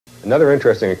Another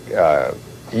interesting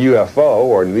UFO,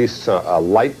 or at least a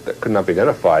light that could not be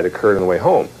identified, occurred on the way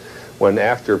home, when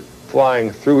after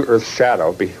flying through Earth's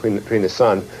shadow between the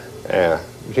sun,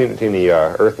 between the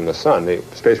Earth and the sun, the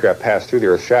spacecraft passed through the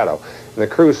Earth's shadow, and the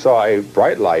crew saw a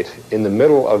bright light in the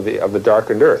middle of the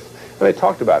darkened Earth. And they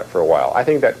talked about it for a while. I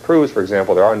think that proves, for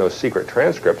example, there are no secret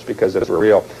transcripts, because if it were a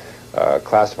real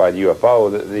classified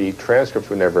UFO, the transcripts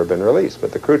would never have been released.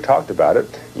 But the crew talked about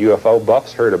it. UFO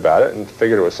buffs heard about it and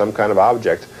figured it was some kind of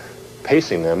object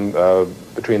pacing them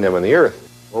between them and the Earth.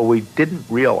 What we didn't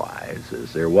realize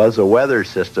is there was a weather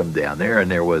system down there, and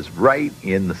there was right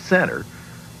in the center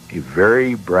a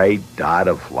very bright dot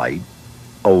of light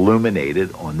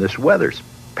illuminated on this weather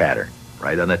pattern,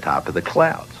 right on the top of the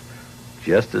clouds.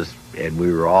 And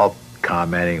we were all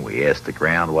commenting, we asked the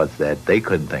ground, what's that? They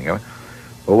couldn't think of it.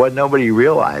 But what nobody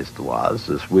realized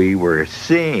is we were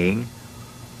seeing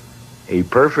a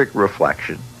perfect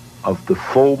reflection of the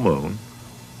full moon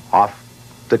off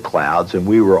the clouds, and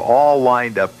we were all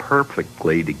lined up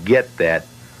perfectly to get that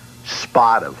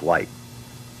spot of light.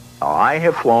 Now, I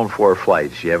have flown 4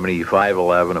 flights, Gemini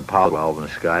 511, Apollo 12, and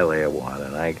Skylab 1,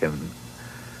 and I can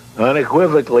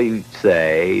unequivocally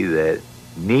say that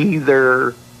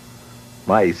neither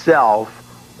myself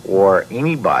or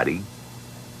anybody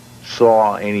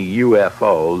saw any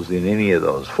UFOs in any of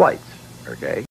those flights, okay?